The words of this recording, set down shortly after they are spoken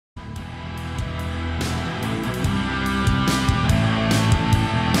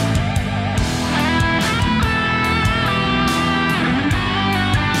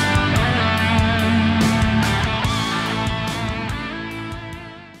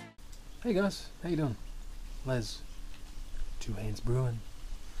Hey guys, how you doing? Les, Two Hands Brewing.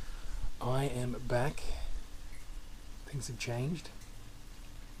 I am back. Things have changed.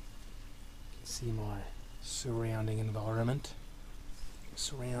 You can see my surrounding environment. I'm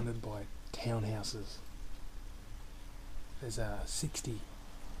surrounded by townhouses. There's 60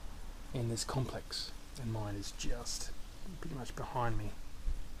 in this complex, and mine is just pretty much behind me.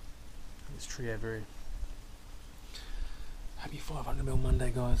 This tree over here. Happy 500ml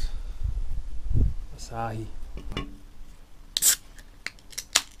Monday, guys. Asahi.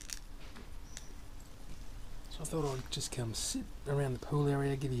 So I thought I'd just come sit around the pool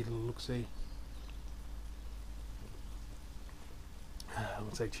area, give you a little look-see.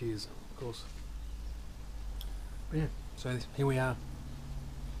 I'll say cheers, of course. But yeah, so here we are.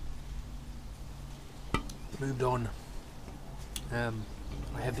 Moved on. I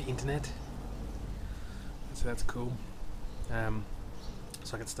have the internet, so that's cool.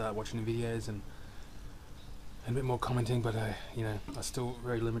 So I can start watching the videos and a bit more commenting, but you know, I'm still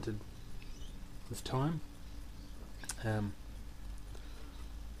very limited with time. Not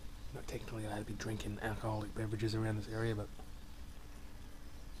technically allowed to be drinking alcoholic beverages around this area, but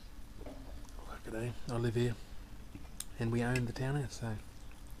fuck it, I live here, and we own the townhouse, so,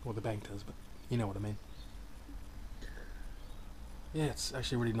 well, the bank does, but you know what I mean. Yeah, it's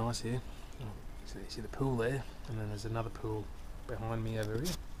actually really nice here. So you see the pool there, and then there's another pool behind me over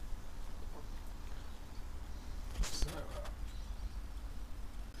here. So,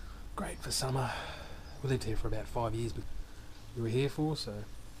 great for summer. We lived here for about 5 years, but we were here for, so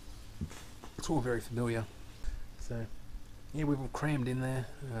it's all very familiar. So yeah, we've all crammed in there.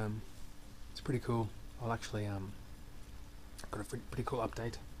 It's pretty cool. I'll actually got a pretty cool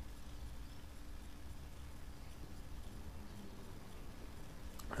update.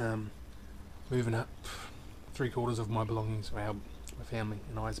 Moving up 3/4 of my belongings, my family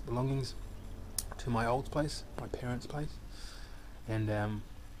and I's belongings, to my old place, my parents' place, and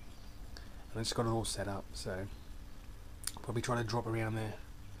I just got it all set up. So probably try to drop around there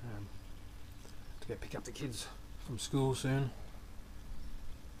to pick up the kids from school soon.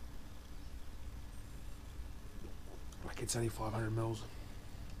 My kid's only 500ml.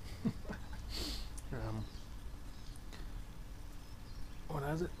 What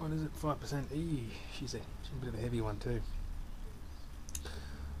is it? 5%. She's a bit of a heavy one too.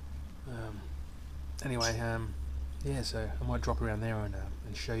 Anyway, yeah, so I might drop around there and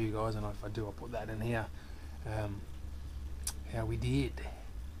show you guys, and if I do, I'll put that in here. How we did.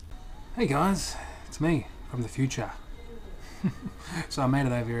 Hey guys, it's me from the future. So I made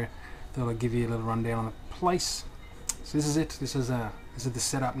it over here. Thought I'd give you a little rundown on the place. So this is it. This is the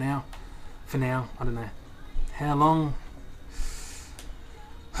setup now. For now, I don't know how long.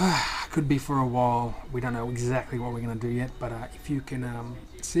 Could be for a while. We don't know exactly what we're going to do yet, but if you can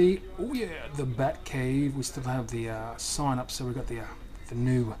see, oh yeah, the Bat Cave. We still have the sign up, so we've got the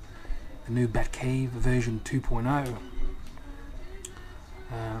new Bat Cave version 2.0.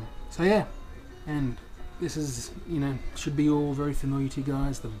 So yeah, and this is, you know, should be all very familiar to you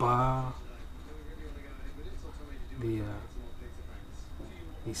guys. The bar, the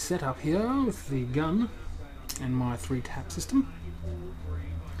setup here with the gun and my 3-tap system.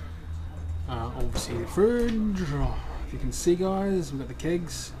 Obviously the fridge, if you can see guys, we've got the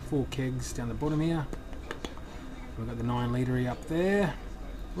kegs, 4 kegs down the bottom here. We've got the 9 litre up there.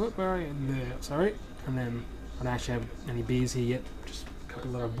 Whoop, there, sorry. And then I don't actually have any beers here yet, just a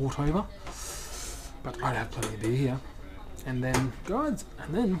couple that I've brought over. But I have plenty of beer here. And then guys,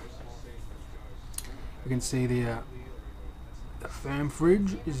 you can see the firm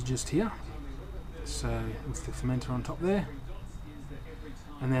fridge is just here. So it's the fermenter on top there.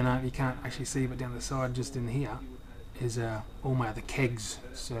 And then you can't actually see, but down the side, just in here, is all my other kegs.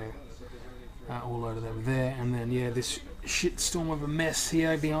 So all loaded over there. And then yeah, this shitstorm of a mess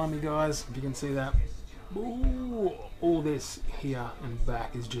here behind me, guys. If you can see that, ooh, all this here and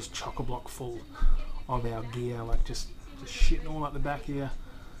back is just chock-a-block full of our gear, like just shit all at the back here.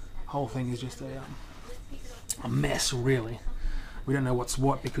 Whole thing is just a mess, really. We don't know what's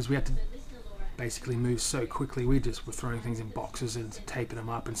what because we had to basically move so quickly. We just were throwing things in boxes and taping them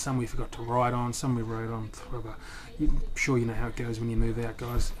up, and some we forgot to write on, some we wrote on. I'm sure you know how it goes when you move out,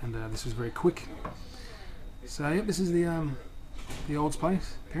 guys, and this was very quick. So yeah, this is the old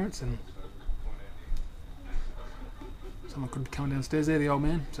place, parents, and someone could be coming downstairs there, the old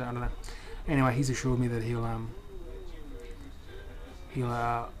man, so I don't know. Anyway, he's assured me that he'll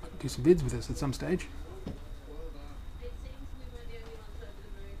do some vids with us at some stage.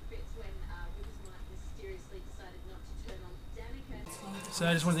 So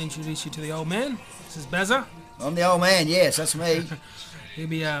I just wanted to introduce you to the old man. This is Bazza. I'm the old man, yes, that's me. he'll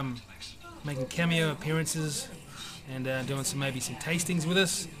be making cameo appearances and doing maybe some tastings with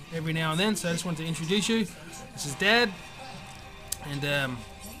us every now and then. So I just wanted to introduce you. This is Dad, and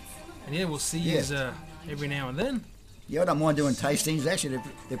yeah, we'll see you every now and then. Yeah, I don't mind doing tastings. Actually,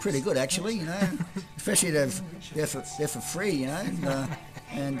 they're pretty good, actually, you know. Especially they're for free, you know.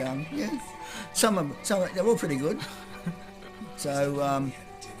 And yeah, some of they're all pretty good. So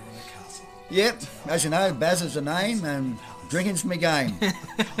yeah, as you know, Baz is the name, and drinking's my game.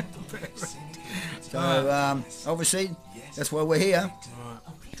 So obviously, that's why we're here,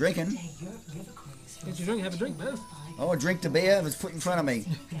 drinking. Get you drink. Have a drink, Baz. Oh, drink the beer that's put in front of me.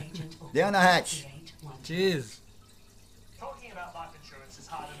 Down the hatch. Cheers. Talking about life insurance is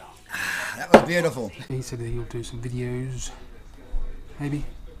hard enough. That was beautiful. He said that he'll do some videos, maybe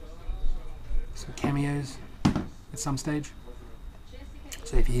some cameos at some stage.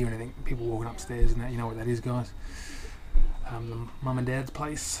 So if you hear anything, people walking upstairs and that, you know what that is, guys. The mum and dad's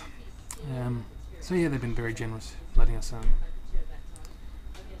place. So yeah, they've been very generous, letting us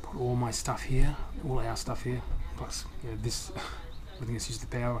put all my stuff here, all our stuff here, plus this, letting us use the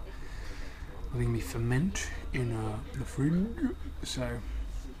power, letting me ferment in the fridge. So,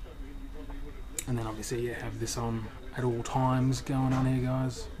 and then obviously have this on at all times going on here,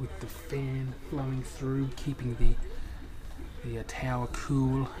 guys, with the fan flowing through, keeping the tower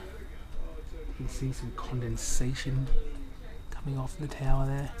cool. You can see some condensation coming off the tower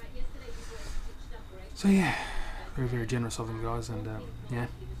there. So yeah, very, very generous of them, guys, and yeah,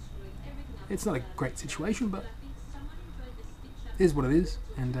 it's not a great situation, but it is what it is.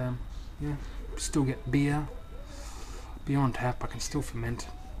 And yeah, still get beer on tap. I can still ferment.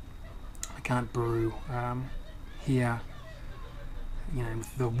 I can't brew here, you know,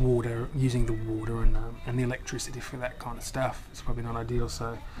 with the water, using the water and the electricity for that kind of stuff. It's probably not ideal.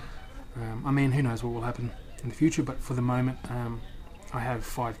 So I mean, who knows what will happen in the future, but for the moment I have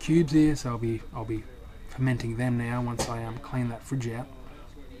 5 cubes here, so I'll be fermenting them now once I clean that fridge out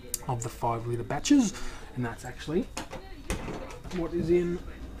of the 5-litre batches. And that's actually what is in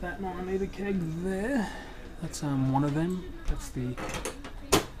that 9-litre keg there. That's one of them. That's the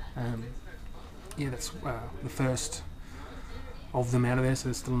yeah, that's the first of them out of there, so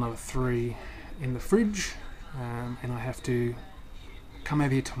there's still another 3 in the fridge, and I have to come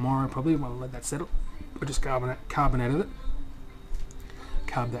over here tomorrow probably. I'll let that settle. I'll just carbonated it,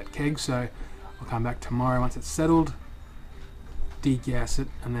 carb that keg, so I'll come back tomorrow once it's settled, degas it,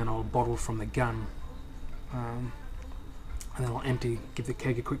 and then I'll bottle from the gun, and then I'll give the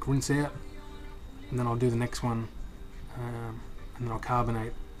keg a quick rinse out, and then I'll do the next one, and then I'll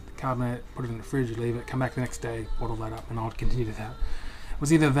carbonate, put it in the fridge, leave it, come back the next day, bottle that up, and I'll continue to that. It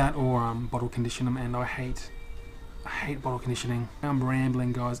was either that or bottle condition them, and I hate bottle conditioning. I'm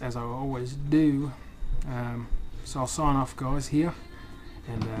rambling, guys, as I always do. So I'll sign off, guys, here,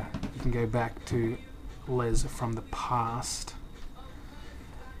 and you can go back to Les from the past,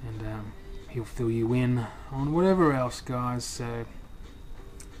 and he'll fill you in on whatever else, guys. So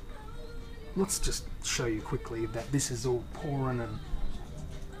let's just show you quickly that this is all pouring and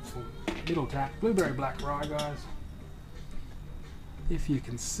little tap blueberry black rye, guys. If you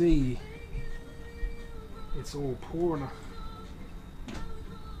can see, it's all pouring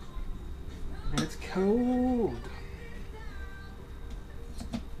and it's cold.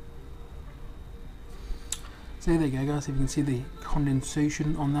 So there you go, guys. If you can see the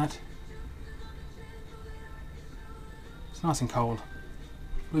condensation on that, it's nice and cold.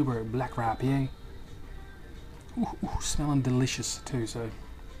 Blueberry black rye IPA. Ooh, smelling delicious too. So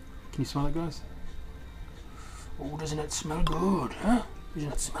can you smell it, guys? Oh, doesn't it smell good, huh?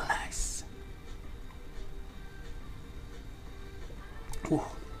 Doesn't it smell nice? Oh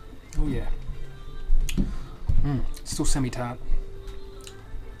yeah. Still semi-tart.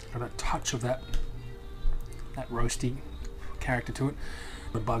 Got a touch of that roasty character to it.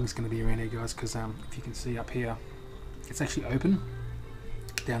 The bug's going to be around here, guys, because if you can see up here, it's actually open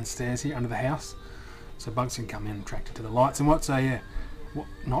downstairs here under the house, so bugs can come in attracted to the lights and what. So yeah, what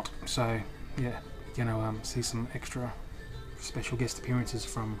not? So yeah, you're gonna see some extra special guest appearances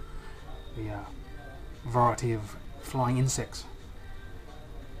from the variety of flying insects.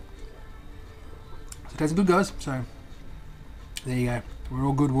 So it tastes good, guys. So there you go. We're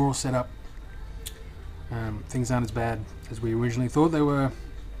all good. We're all set up. Things aren't as bad as we originally thought they were.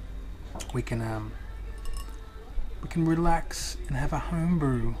 We can relax and have a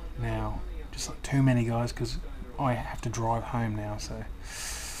homebrew now. Just like too many, guys, because I have to drive home now. So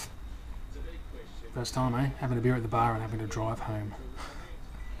first time, eh? Having a beer at the bar and having to drive home.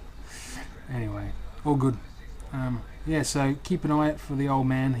 Anyway, all good. Yeah, so keep an eye out for the old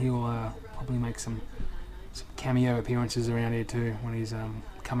man. He'll probably make some cameo appearances around here too when he's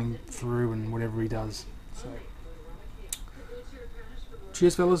coming through and whatever he does. So,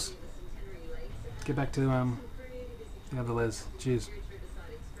 cheers, fellas. Get back to the other Les. Cheers.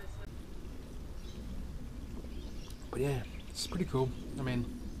 But yeah, it's pretty cool. I mean,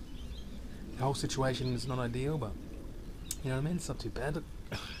 the whole situation is not ideal, but you know what I mean? It's not too bad.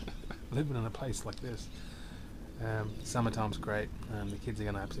 Living in a place like this. Summertime's great. The kids are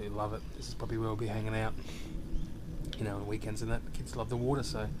going to absolutely love it. This is probably where we'll be hanging out, you know, on weekends and that. The kids love the water,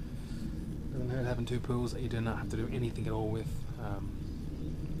 so it doesn't hurt having 2 pools that you do not have to do anything at all with.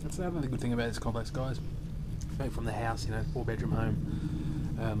 That's the other good thing about this complex, guys. Straight from the house, you know, 4-bedroom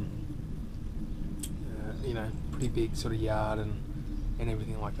home. You know, pretty big sort of yard and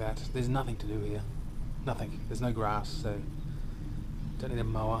everything like that. There's nothing to do here. Nothing. There's no grass, so don't need a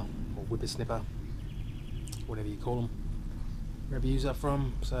mower or whippersnipper, whatever you call them, wherever you use that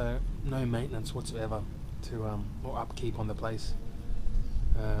from. So no maintenance whatsoever to or upkeep on the place.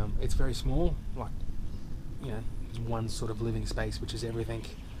 It's very small, like, you know, it's one sort of living space, which is everything.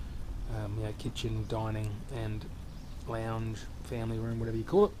 You know, kitchen, dining, and lounge, family room, whatever you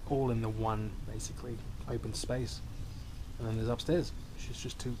call it, all in the one basically open space. And then there's upstairs, which is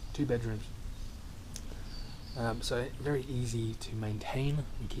just two bedrooms. So very easy to maintain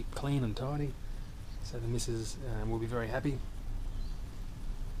and keep clean and tidy. So the missus will be very happy.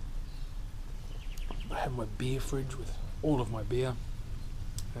 I have my beer fridge with all of my beer.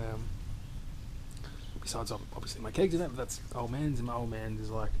 Besides obviously my kegs and that, but that's old man's, and my old man's is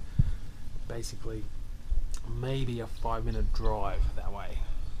like basically maybe a 5-minute drive that way.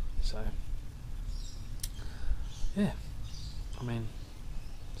 So yeah, I mean,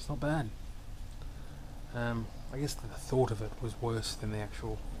 it's not bad. I guess the thought of it was worse than the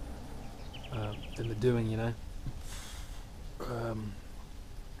actual than the doing, you know.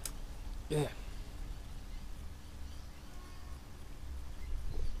 Yeah,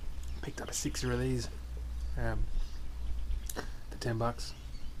 picked up a 6er of these for $10,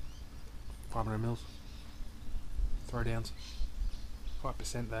 500 mils, throwdowns,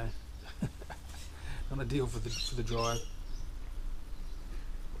 5% though. Not a deal for the drive.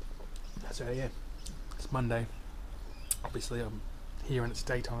 So yeah, it's Monday. Obviously I'm here and it's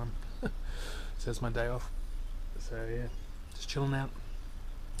daytime, so it's my day off. So yeah, just chilling out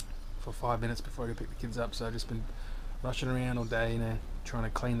for 5 minutes before I go pick the kids up. So I've just been rushing around all day, you know, trying to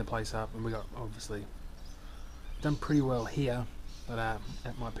clean the place up, and we got obviously done pretty well here, but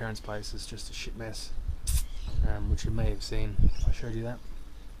at my parents' place it's just a shit mess, which you may have seen if I showed you that.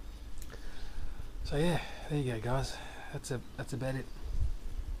 So yeah, there you go, guys. That's about it.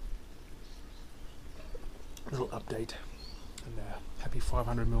 Little update, and happy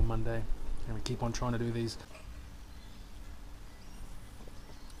 500ml Monday, and we keep on trying to do these.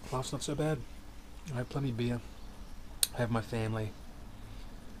 Life's not so bad. I have plenty of beer. I have my family.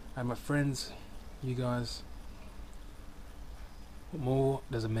 I have my friends. You guys. What more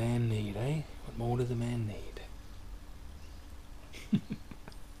does a man need, eh? What more does a man need?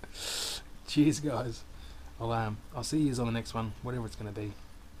 Cheers, guys. I'll see you on the next one, whatever it's going to be.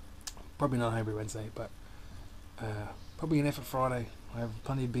 Probably not Homebrew Wednesday, but probably an effort Friday. I have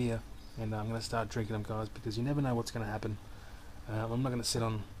plenty of beer, and I'm going to start drinking them, guys, because you never know what's going to happen. I'm not going to sit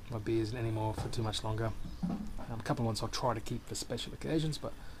on my beers anymore for too much longer. A couple of ones I'll try to keep for special occasions,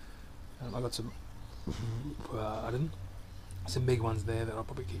 but I got some some big ones there that I'll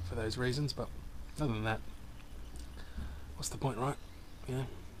probably keep for those reasons. But other than that, what's the point, right? You know,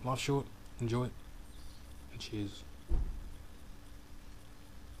 life's short. Enjoy it, and cheers.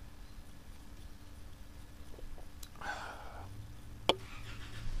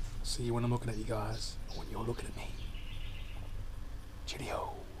 See you when I'm looking at you guys, or when you're looking at me.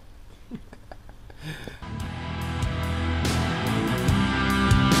 Cheerio.